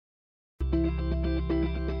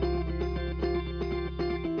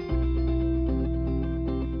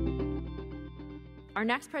Our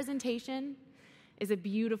next presentation is a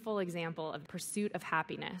beautiful example of pursuit of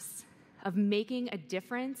happiness, of making a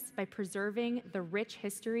difference by preserving the rich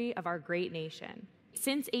history of our great nation.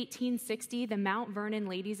 Since 1860, the Mount Vernon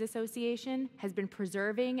Ladies Association has been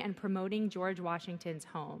preserving and promoting George Washington's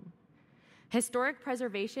home. Historic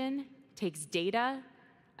preservation takes data,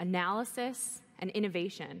 analysis, and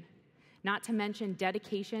innovation, not to mention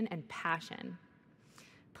dedication and passion.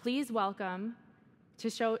 Please welcome to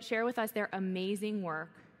share with us their amazing work,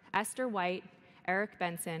 Esther White, Eric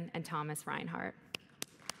Benson, and Thomas Reinhardt.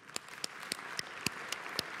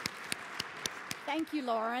 Thank you,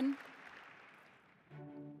 Lauren.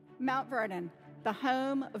 Mount Vernon, the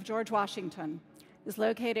home of George Washington, is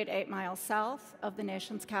located 8 miles south of the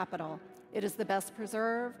nation's capital. It is the best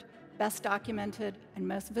preserved, best documented, and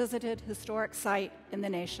most visited historic site in the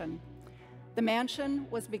nation. The mansion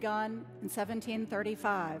was begun in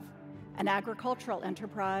 1735. An agricultural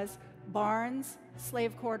enterprise, barns,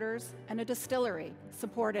 slave quarters, and a distillery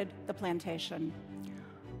supported the plantation,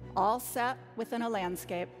 all set within a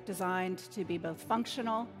landscape designed to be both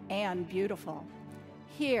functional and beautiful.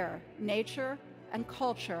 Here, nature and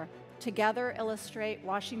culture together illustrate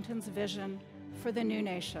Washington's vision for the new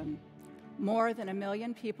nation. More than 1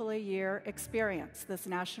 million people a year experience this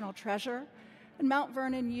national treasure, and Mount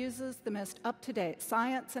Vernon uses the most up-to-date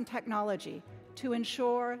science and technology to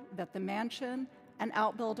ensure that the mansion and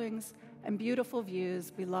outbuildings and beautiful views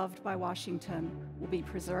beloved by Washington will be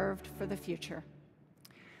preserved for the future.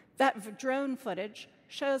 That drone footage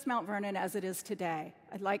shows Mount Vernon as it is today.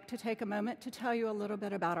 I'd like to take a moment to tell you a little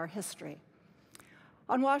bit about our history.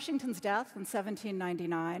 On Washington's death in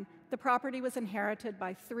 1799, the property was inherited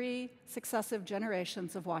by 3 successive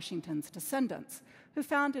generations of Washington's descendants, who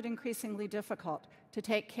found it increasingly difficult to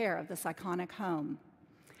take care of this iconic home.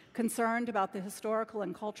 Concerned about the historical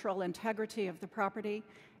and cultural integrity of the property,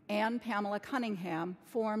 Anne Pamela Cunningham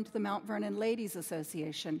formed the Mount Vernon Ladies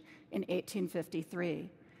Association in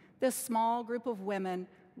 1853. This small group of women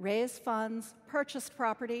raised funds, purchased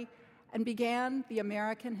property, and began the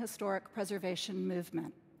American Historic Preservation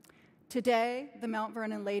Movement. Today, the Mount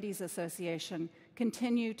Vernon Ladies Association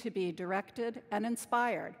continue to be directed and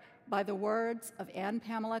inspired by the words of Anne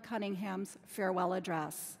Pamela Cunningham's farewell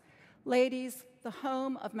address. Ladies, the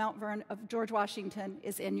home of of George Washington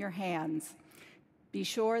is in your hands. Be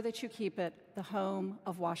sure that you keep it the home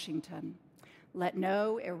of Washington. Let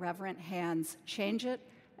no irreverent hands change it,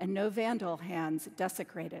 and no vandal hands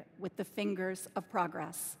desecrate it with the fingers of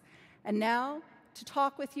progress. And now, to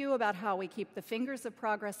talk with you about how we keep the fingers of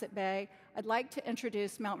progress at bay, I'd like to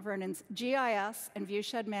introduce Mount Vernon's GIS and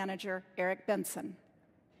Viewshed Manager, Eric Benson.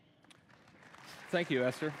 Thank you,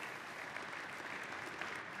 Esther.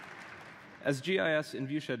 As GIS and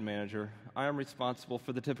Viewshed Manager, I am responsible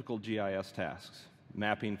for the typical GIS tasks,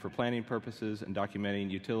 mapping for planning purposes and documenting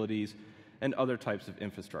utilities and other types of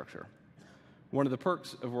infrastructure. One of the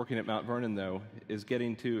perks of working at Mount Vernon, though, is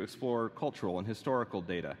getting to explore cultural and historical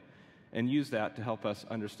data and use that to help us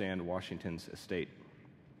understand Washington's estate.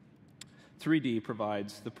 3D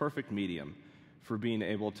provides the perfect medium for being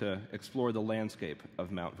able to explore the landscape of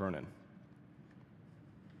Mount Vernon.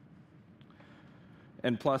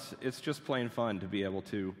 And plus, it's just plain fun to be able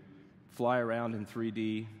to fly around in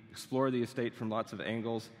 3D, explore the estate from lots of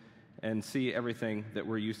angles, and see everything that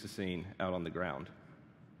we're used to seeing out on the ground.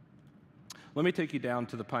 Let me take you down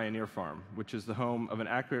to the Pioneer Farm, which is the home of an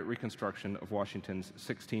accurate reconstruction of Washington's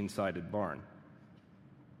 16-sided barn.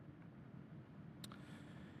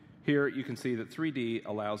 Here you can see that 3D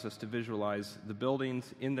allows us to visualize the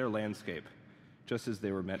buildings in their landscape, just as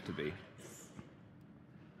they were meant to be.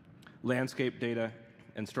 Landscape data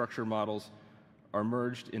and structure models are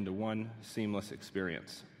merged into one seamless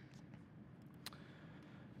experience.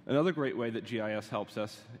 Another great way that GIS helps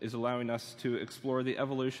us is allowing us to explore the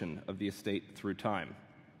evolution of the estate through time.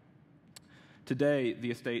 Today,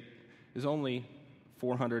 the estate is only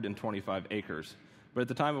 425 acres, but at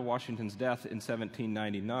the time of Washington's death in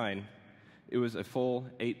 1799, it was a full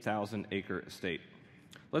 8,000-acre estate.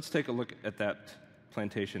 Let's take a look at that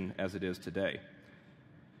plantation as it is today.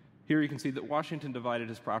 Here you can see that Washington divided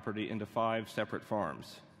his property into 5 separate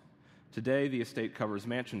farms. Today, the estate covers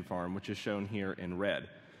Mansion Farm, which is shown here in red.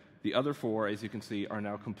 The other 4, as you can see, are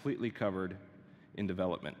now completely covered in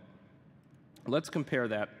development. Let's compare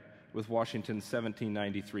that with Washington's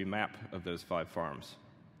 1793 map of those 5 farms.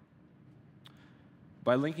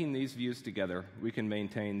 By linking these views together, we can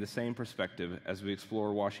maintain the same perspective as we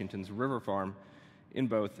explore Washington's River Farm in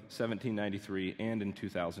both 1793 and in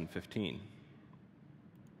 2015.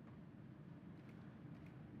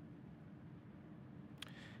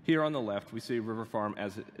 Here on the left, we see River Farm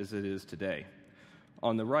as it is today.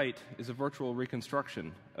 On the right is a virtual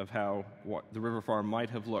reconstruction of how the river farm might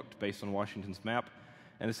have looked based on Washington's map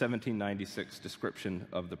and a 1796 description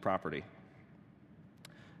of the property.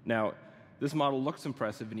 Now, this model looks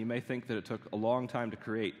impressive, and you may think that it took a long time to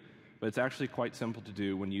create, but it's actually quite simple to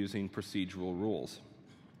do when using procedural rules.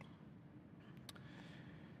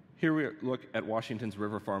 Here we look at Washington's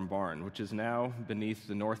River Farm Barn, which is now beneath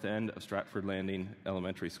the north end of Stratford Landing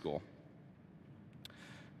Elementary School.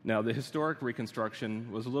 Now, the historic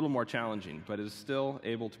reconstruction was a little more challenging, but is still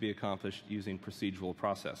able to be accomplished using procedural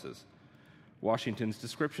processes. Washington's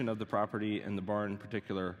description of the property and the barn in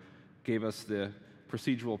particular gave us the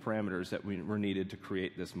procedural parameters that were needed to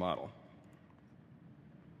create this model.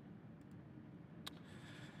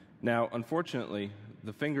 Now, unfortunately,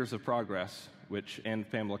 the fingers of progress, which Anne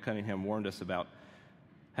and Pamela Cunningham warned us about,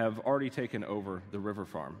 have already taken over the river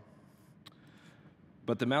farm.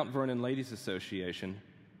 But the Mount Vernon Ladies Association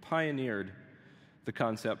pioneered the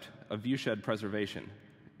concept of viewshed preservation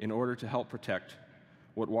in order to help protect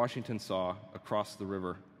what Washington saw across the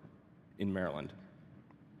river in Maryland.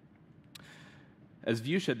 As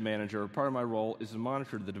viewshed manager, part of my role is to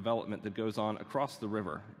monitor the development that goes on across the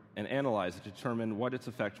river and analyze it to determine what its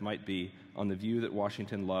effect might be on the view that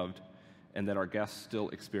Washington loved and that our guests still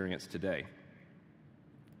experience today.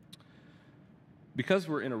 Because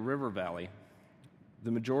we're in a river valley,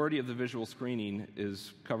 the majority of the visual screening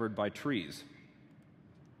is covered by trees.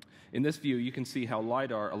 In this view, you can see how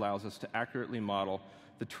LiDAR allows us to accurately model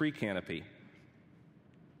the tree canopy.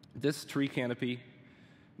 This tree canopy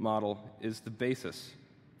model is the basis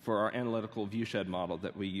for our analytical viewshed model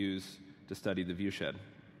that we use to study the viewshed.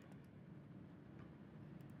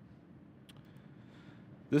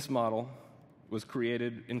 This model was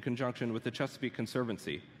created in conjunction with the Chesapeake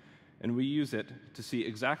Conservancy, and we use it to see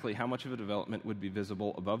exactly how much of a development would be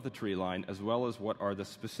visible above the tree line, as well as what are the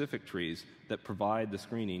specific trees that provide the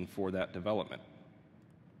screening for that development.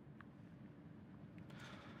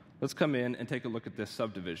 Let's come in and take a look at this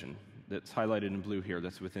subdivision that's highlighted in blue here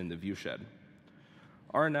that's within the viewshed.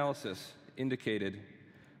 Our analysis indicated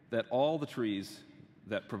that all the trees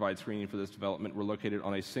that provide screening for this development were located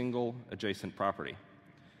on a single adjacent property.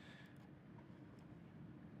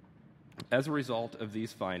 As a result of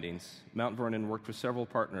these findings, Mount Vernon worked with several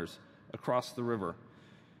partners across the river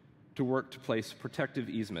to work to place protective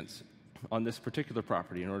easements on this particular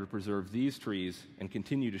property in order to preserve these trees and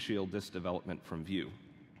continue to shield this development from view.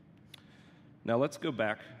 Now let's go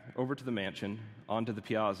back over to the mansion, onto the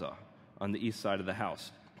piazza on the east side of the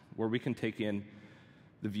house, where we can take in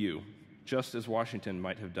the view, just as Washington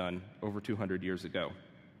might have done over 200 years ago.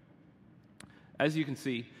 As you can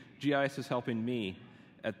see, GIS is helping me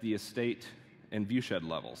at the estate and viewshed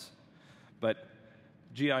levels. But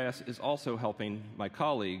GIS is also helping my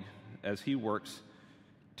colleague as he works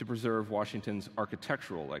to preserve Washington's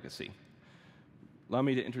architectural legacy. Allow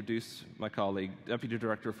me to introduce my colleague, Deputy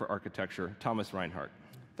Director for Architecture, Thomas Reinhardt.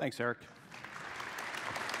 Thanks, Eric.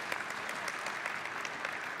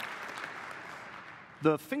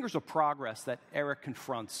 The fingers of progress that Eric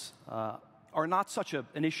confronts are not such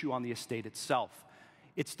an issue on the estate itself.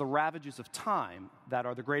 It's the ravages of time that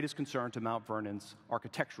are the greatest concern to Mount Vernon's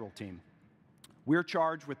architectural team. We're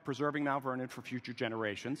charged with preserving Mount Vernon for future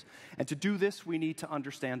generations, and to do this, we need to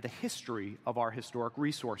understand the history of our historic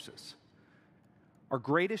resources. Our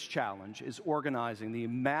greatest challenge is organizing the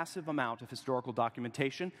massive amount of historical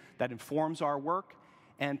documentation that informs our work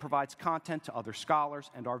and provides content to other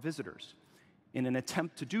scholars and our visitors. In an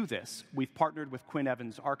attempt to do this, we've partnered with Quinn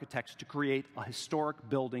Evans Architects to create a Historic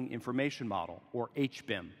Building Information Model, or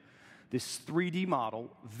HBIM. This 3D model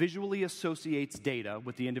visually associates data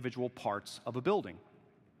with the individual parts of a building.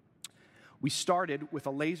 We started with a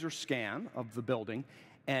laser scan of the building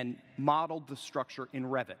and modeled the structure in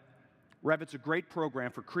Revit. Revit's a great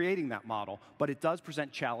program for creating that model, but it does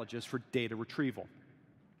present challenges for data retrieval.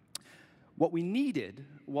 What we needed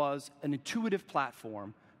was an intuitive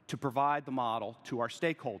platform to provide the model to our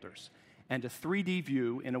stakeholders, and a 3D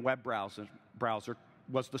view in a web browser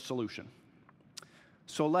was the solution.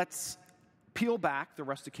 So let's peel back the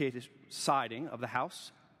rusticated siding of the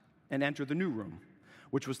house and enter the new room,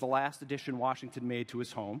 which was the last addition Washington made to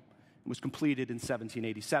his home and was completed in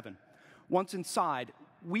 1787. Once inside,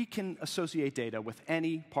 we can associate data with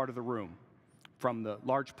any part of the room, from the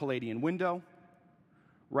large Palladian window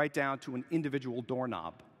right down to an individual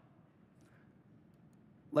doorknob.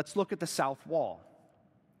 Let's look at the south wall.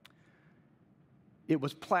 It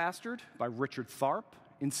was plastered by Richard Tharp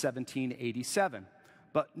in 1787.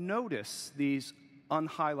 But notice these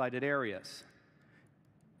unhighlighted areas.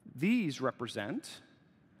 These represent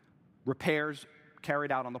repairs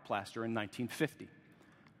carried out on the plaster in 1950.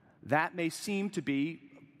 That may seem to be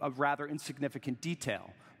a rather insignificant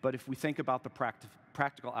detail, but if we think about the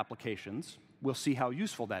practical applications, we'll see how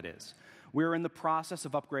useful that is. We're in the process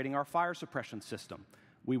of upgrading our fire suppression system.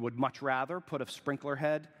 We would much rather put a sprinkler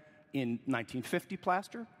head in 1950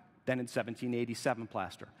 plaster than in 1787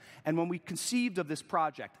 plaster. And when we conceived of this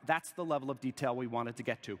project, that's the level of detail we wanted to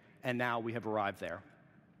get to, and now we have arrived there.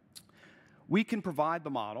 We can provide the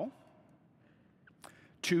model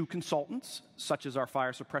to consultants, such as our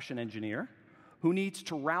fire suppression engineer, who needs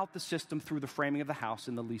to route the system through the framing of the house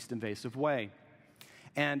in the least invasive way.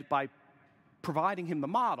 And by providing him the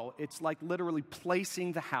model, it's like literally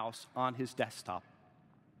placing the house on his desktop.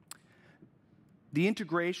 The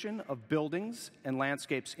integration of buildings and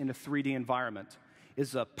landscapes in a 3D environment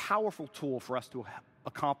is a powerful tool for us to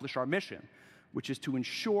accomplish our mission, which is to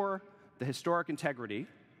ensure the historic integrity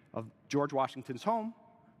of George Washington's home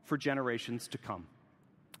for generations to come.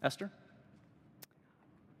 Esther?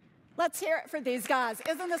 Let's hear it for these guys.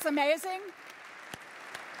 Isn't this amazing?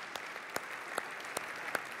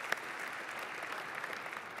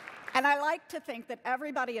 And I like to think that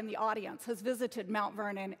everybody in the audience has visited Mount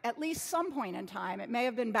Vernon at least some point in time. It may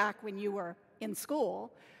have been back when you were in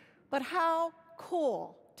school, but how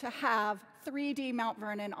cool to have 3D Mount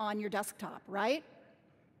Vernon on your desktop, right?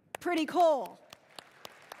 Pretty cool.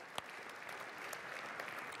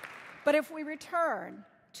 But if we return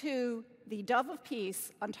to the Dove of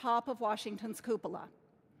Peace on top of Washington's cupola,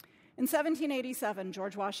 in 1787,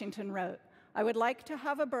 George Washington wrote, "I would like to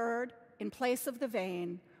have a bird in place of the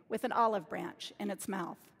vane with an olive branch in its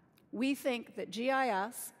mouth." We think that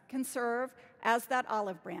GIS can serve as that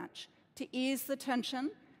olive branch to ease the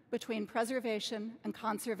tension between preservation and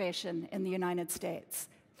conservation in the United States.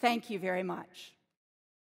 Thank you very much.